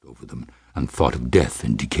over them and thought of death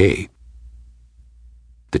and decay.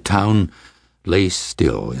 The town lay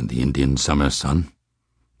still in the Indian summer sun.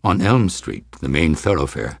 On Elm Street, the main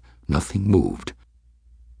thoroughfare, nothing moved.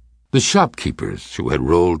 The shopkeepers, who had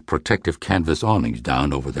rolled protective canvas awnings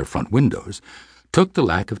down over their front windows, took the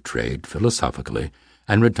lack of trade philosophically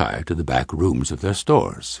and retired to the back rooms of their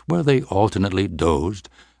stores, where they alternately dozed,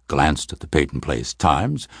 glanced at the Peyton Place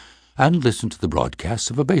Times, and listened to the broadcasts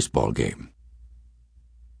of a baseball game.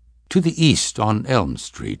 To the east on Elm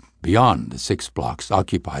Street, beyond the 6 blocks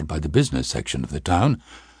occupied by the business section of the town,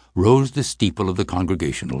 rose the steeple of the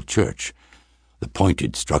Congregational Church. The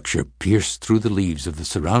pointed structure pierced through the leaves of the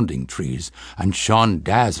surrounding trees and shone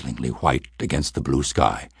dazzlingly white against the blue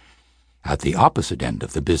sky. At the opposite end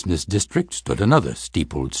of the business district stood another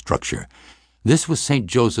steepled structure. This was St.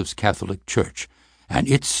 Joseph's Catholic Church, and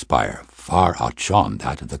its spire far outshone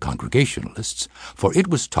that of the Congregationalists, for it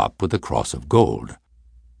was topped with a cross of gold.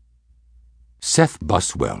 Seth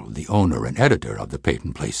Buswell, the owner and editor of the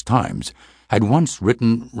Peyton Place Times, had once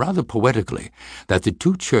written rather poetically that the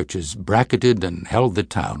two churches bracketed and held the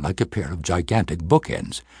town like a pair of gigantic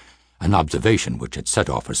bookends, an observation which had set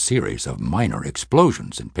off a series of minor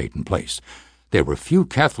explosions in Peyton Place. There were few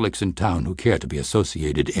Catholics in town who cared to be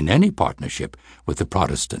associated in any partnership with the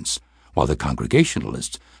Protestants, while the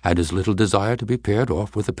Congregationalists had as little desire to be paired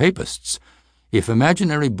off with the Papists. If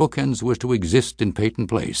imaginary bookends were to exist in Peyton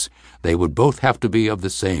Place, they would both have to be of the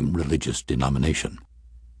same religious denomination.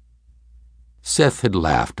 Seth had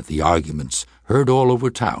laughed at the arguments heard all over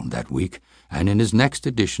town that week, and in his next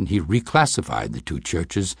edition he reclassified the two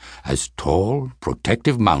churches as tall,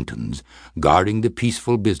 protective mountains guarding the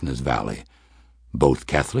peaceful business valley. Both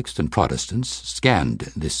Catholics and Protestants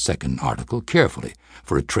scanned this second article carefully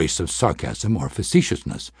for a trace of sarcasm or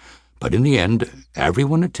facetiousness, but in the end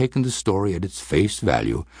everyone had taken the story at its face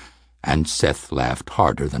value, and Seth laughed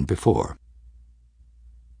harder than before.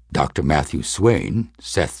 Dr. Matthew Swain,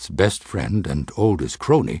 Seth's best friend and oldest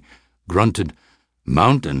crony, grunted,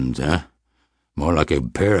 "Mountains, eh? More like a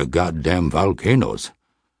pair of goddamn volcanoes."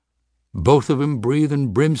 "Both of 'em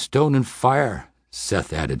breathing brimstone and fire,"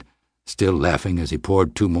 Seth added, still laughing as he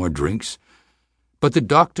poured 2 more drinks. But the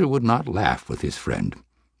doctor would not laugh with his friend.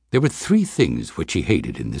 There were 3 things which he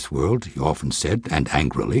hated in this world, he often said, and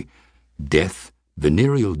angrily: death,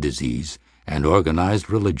 venereal disease, and organized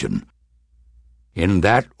religion. In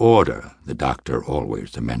that order, the doctor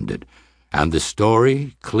always amended, and the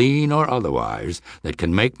story, clean or otherwise, that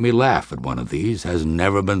can make me laugh at one of these has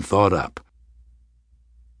never been thought up.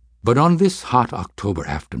 But on this hot October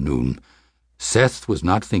afternoon, Seth was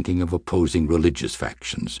not thinking of opposing religious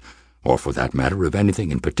factions, or for that matter of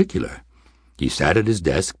anything in particular. He sat at his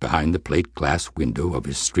desk behind the plate-glass window of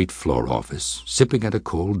his street-floor office, sipping at a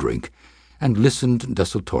cold drink, and listened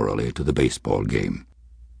desultorily to the baseball game.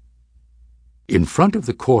 In front of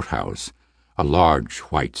the courthouse, a large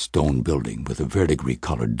white stone building with a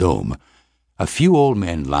verdigris-colored dome, a few old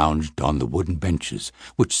men lounged on the wooden benches,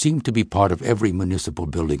 which seemed to be part of every municipal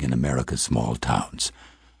building in America's small towns.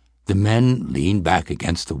 The men leaned back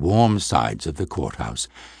against the warm sides of the courthouse,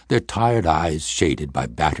 their tired eyes shaded by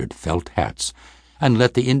battered felt hats, and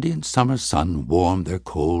let the Indian summer sun warm their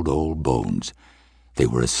cold old bones. They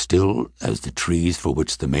were as still as the trees for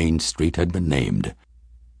which the main street had been named.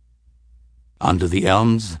 Under the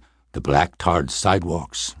elms, the black-tarred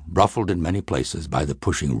sidewalks, ruffled in many places by the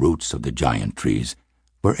pushing roots of the giant trees,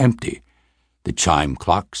 were empty. The chime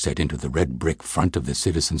clock set into the red brick front of the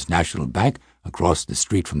Citizens National Bank across the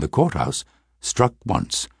street from the courthouse struck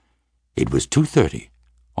once. It was 2:30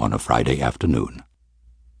 on a Friday afternoon.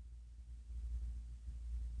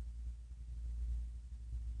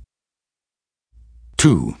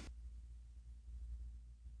 Two.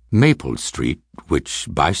 Maple Street, which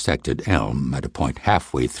bisected Elm at a point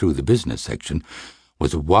halfway through the business section,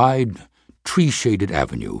 was a wide, tree-shaded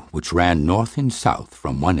avenue which ran north and south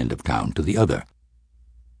from one end of town to the other.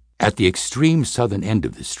 At the extreme southern end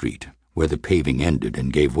of the street, where the paving ended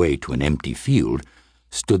and gave way to an empty field,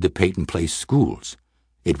 stood the Peyton Place schools.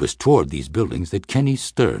 It was toward these buildings that Kenny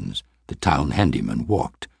Stearns, the town handyman,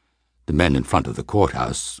 walked. The men in front of the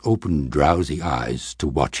courthouse opened drowsy eyes to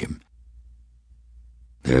watch him.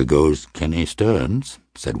 "There goes Kenny Stearns,"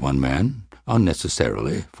 said one man,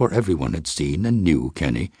 unnecessarily, for everyone had seen and knew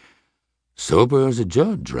Kenny. "Sober as a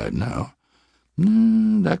judge right now.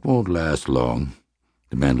 That won't last long."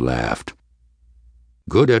 The men laughed.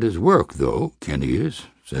 "Good at his work, though, Kenny is,"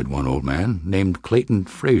 said one old man, named Clayton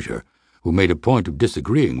Frazier, who made a point of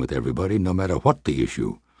disagreeing with everybody no matter what the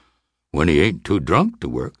issue. "When he ain't too drunk to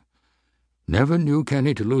work." "Never knew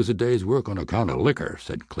Kenny to lose a day's work on account of liquor,"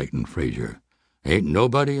 said Clayton Frazier. "Ain't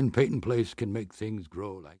nobody in Peyton Place can make things grow like..."